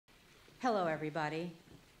Hello, everybody.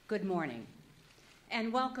 Good morning,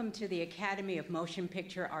 and welcome to the Academy of Motion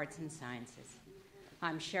Picture Arts and Sciences.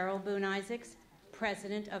 I'm Cheryl Boone Isaacs,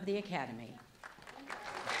 President of the Academy.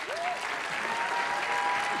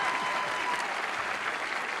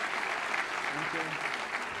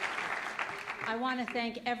 I want to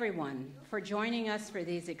thank everyone for joining us for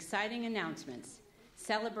these exciting announcements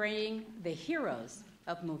celebrating the heroes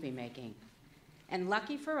of movie making. And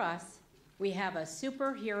lucky for us, we have a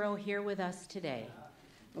superhero here with us today.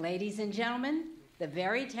 Ladies and gentlemen, the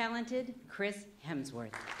very talented Chris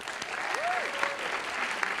Hemsworth.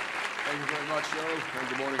 Thank you very much, Cheryl, and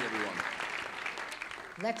good morning, everyone.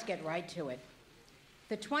 Let's get right to it.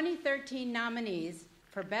 The 2013 nominees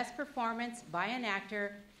for Best Performance by an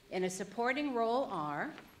Actor in a Supporting Role are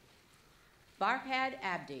Farhad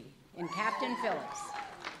Abdi in Captain Phillips,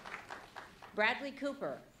 Bradley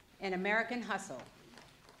Cooper in American Hustle,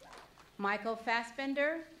 Michael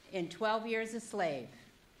Fassbender in 12 Years a Slave,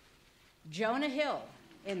 Jonah Hill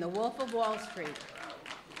in The Wolf of Wall Street,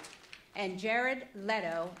 and Jared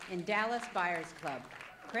Leto in Dallas Buyers Club.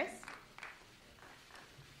 Chris?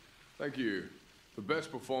 Thank you. For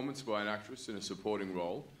Best Performance by an Actress in a Supporting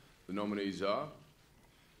Role, the nominees are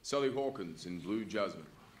Sally Hawkins in Blue Jasmine,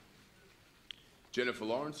 Jennifer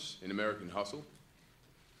Lawrence in American Hustle,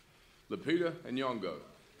 Lupita Nyong'o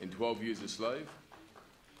in 12 Years a Slave,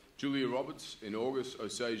 Julia Roberts in August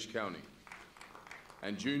Osage County,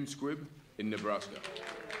 and June Squibb in Nebraska.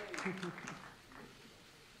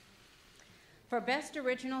 For Best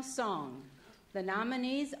Original Song, the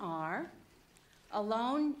nominees are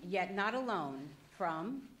Alone Yet Not Alone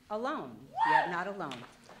from Alone Yet Not Alone.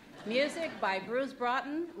 Music by Bruce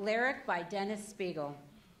Broughton, lyric by Dennis Spiegel.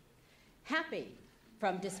 Happy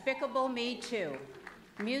from Despicable Me 2.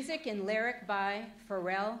 Music and lyric by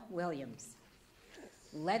Pharrell Williams.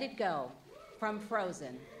 Let It Go from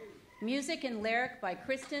Frozen. Music and lyric by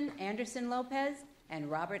Kristen Anderson Lopez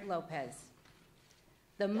and Robert Lopez.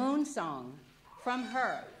 The Moon Song from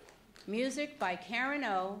Her. Music by Karen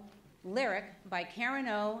O, lyric by Karen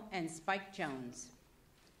O and Spike Jones.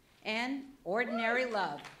 And Ordinary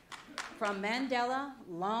Love from Mandela,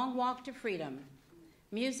 Long Walk to Freedom.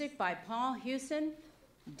 Music by Paul Hewson,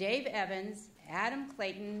 Dave Evans, Adam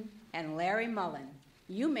Clayton, and Larry Mullen.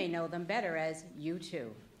 You may know them better as U2.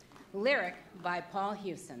 Lyric by Paul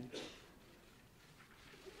Hewson.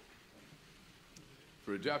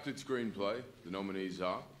 For Adapted Screenplay, the nominees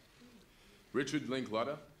are Richard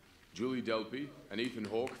Linklater, Julie Delpy, and Ethan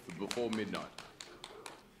Hawke for Before Midnight,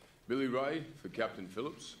 Billy Ray for Captain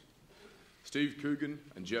Phillips, Steve Coogan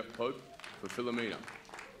and Jeff Pope for Philomena,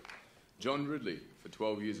 John Ridley for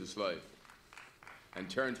 12 Years a Slave, and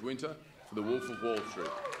Terrence Winter for The Wolf of Wall Street.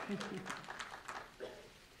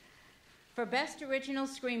 For Best Original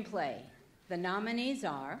Screenplay, the nominees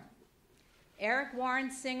are Eric Warren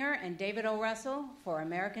Singer and David O. Russell for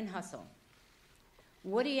American Hustle,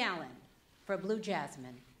 Woody Allen for Blue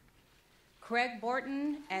Jasmine, Craig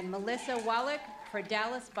Borton and Melissa Wallach for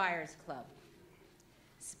Dallas Buyers Club,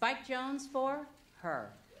 Spike Jones for Her,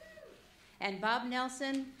 and Bob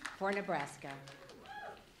Nelson for Nebraska.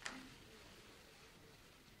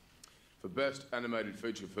 For Best Animated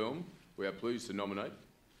Feature Film, we are pleased to nominate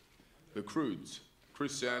The Croods,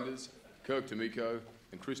 Chris Sanders, Kirk D'Amico,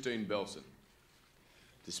 and Christine Belson.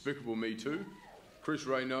 Despicable Me 2, Chris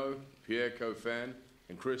Reynaud, Pierre Coffin,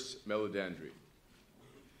 and Chris Meledandri.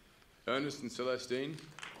 Ernest and Celestine,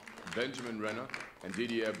 Benjamin Renner, and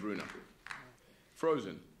Didier Brunner.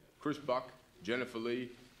 Frozen, Chris Buck, Jennifer Lee,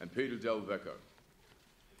 and Peter Del Vecchio.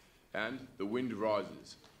 And The Wind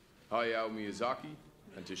Rises, Hayao Miyazaki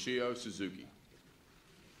and Toshio Suzuki.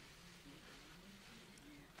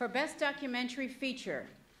 For Best Documentary Feature,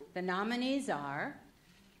 the nominees are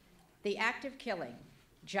The Act of Killing,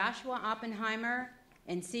 Joshua Oppenheimer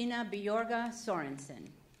and Sina Bjorga Sorensen.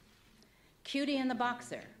 Cutie and the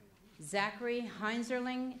Boxer, Zachary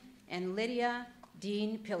Heinzerling and Lydia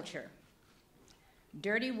Dean Pilcher.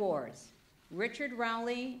 Dirty Wars, Richard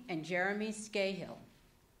Rowley and Jeremy Scahill.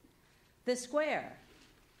 The Square,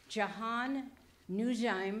 Jahan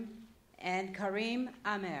Nujaim and Karim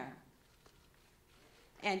Amer.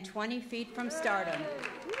 And 20 Feet from Stardom,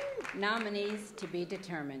 nominees to be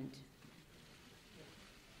determined.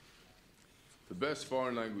 For Best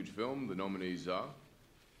Foreign Language Film, the nominees are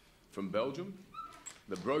from Belgium,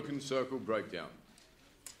 The Broken Circle Breakdown,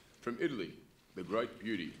 from Italy, The Great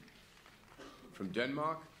Beauty, from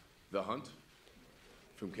Denmark, The Hunt,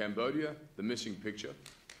 from Cambodia, The Missing Picture,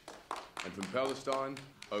 and from Palestine,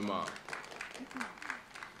 Omar.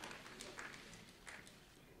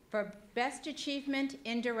 For Best Achievement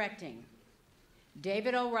in Directing,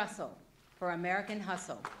 David O. Russell for American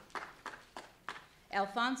Hustle,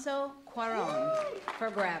 Alfonso Cuarón for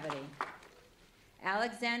Gravity,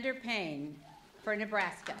 Alexander Payne for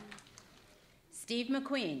Nebraska, Steve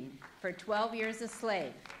McQueen for 12 Years a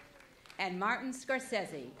Slave, and Martin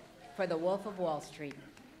Scorsese for The Wolf of Wall Street.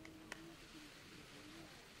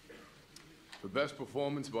 For Best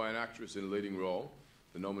Performance by an Actress in a Leading Role,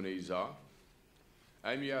 the nominees are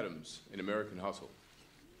Amy Adams in American Hustle,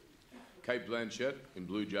 Cate Blanchett in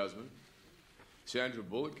Blue Jasmine, Sandra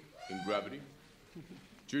Bullock in Gravity,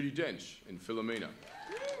 Judi Dench in Philomena,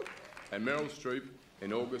 and Meryl Streep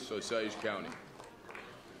in August Osage County.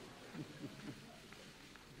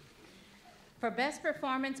 For Best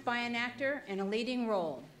Performance by an Actor in a Leading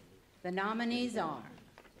Role, the nominees are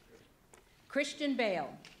Christian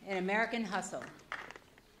Bale in American Hustle,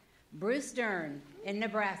 Bruce Dern in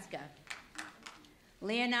Nebraska,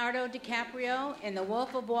 Leonardo DiCaprio in The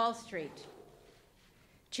Wolf of Wall Street,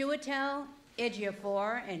 Chiwetel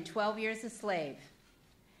Ejiofor in 12 Years a Slave,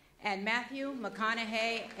 and Matthew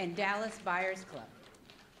McConaughey in Dallas Buyers Club.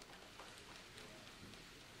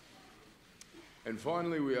 And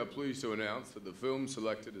finally, we are pleased to announce that the films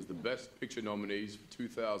selected as the Best Picture nominees for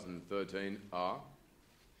 2013 are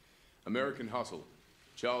American Hustle,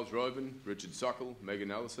 Charles Roven, Richard Suckle, Megan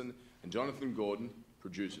Allison, and Jonathan Gordon,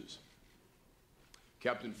 producers.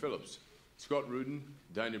 Captain Phillips, Scott Rudin,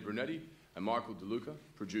 Dana Brunetti, and Michael DeLuca,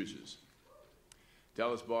 producers.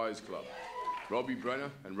 Dallas Buyers Club, Robbie Brenner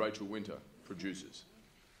and Rachel Winter, producers.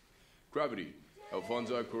 Gravity,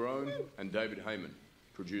 Alfonso Cuarón and David Heyman,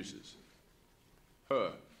 producers.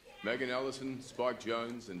 Her, Megan Allison, Spike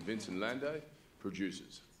Jones, and Vincent Landau,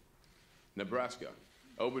 producers. Nebraska,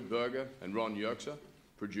 Albert Berger and Ron Yerxa,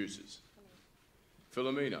 producers.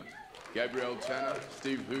 Philomena, Gabrielle Tanner,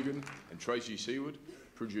 Steve Hugan, and Tracy Seward,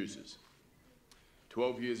 producers.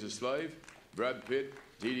 12 Years a Slave, Brad Pitt,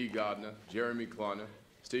 Dee Dee Gardner, Jeremy Kleiner,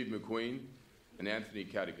 Steve McQueen, and Anthony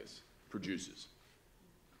Catticus, producers.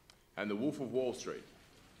 And The Wolf of Wall Street,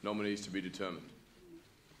 nominees to be determined.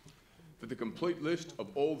 For the complete list of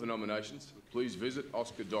all the nominations, please visit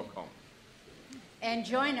Oscar.com. And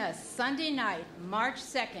join us Sunday night, March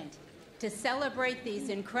 2nd, to celebrate these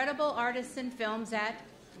incredible artists and films at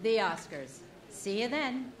the Oscars. See you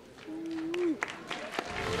then.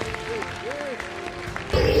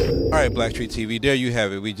 All right, Black Tree TV, there you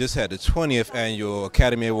have it. We just had the 20th annual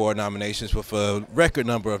Academy Award nominations with a record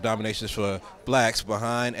number of nominations for blacks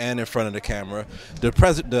behind and in front of the camera.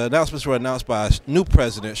 The announcements were announced by new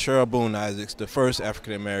president, Cheryl Boone Isaacs, the first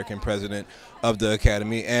African-American president of the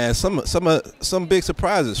Academy, and some big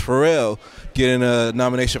surprises. Pharrell getting a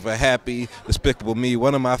nomination for Happy, Despicable Me,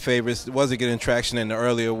 one of my favorites. Wasn't getting traction in the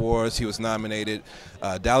early awards. He was nominated.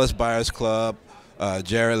 Dallas Buyers Club,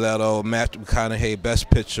 Jared Leto, Matthew McConaughey, Best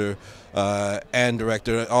Picture and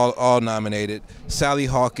Director, all nominated. Sally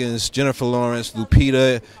Hawkins, Jennifer Lawrence,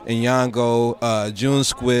 Lupita Nyong'o, June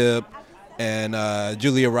Squibb, and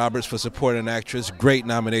Julia Roberts for Supporting Actress. Great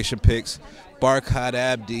nomination picks. Barkhad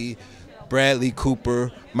Abdi, Bradley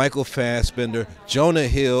Cooper, Michael Fassbender, Jonah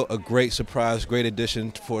Hill, a great surprise, great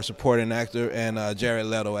addition for Supporting Actor, and Jared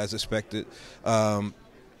Leto, as expected. A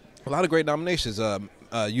lot of great nominations.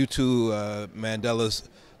 U2, Mandela's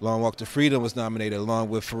Long Walk to Freedom was nominated along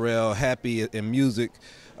with Pharrell, Happy in Music,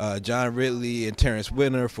 John Ridley and Terrence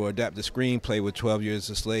Winter for Adapted Screenplay with 12 Years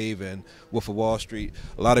a Slave and Wolf of Wall Street.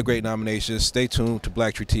 A lot of great nominations. Stay tuned to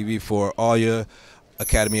Black Tree TV for all your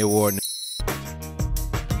Academy Award news.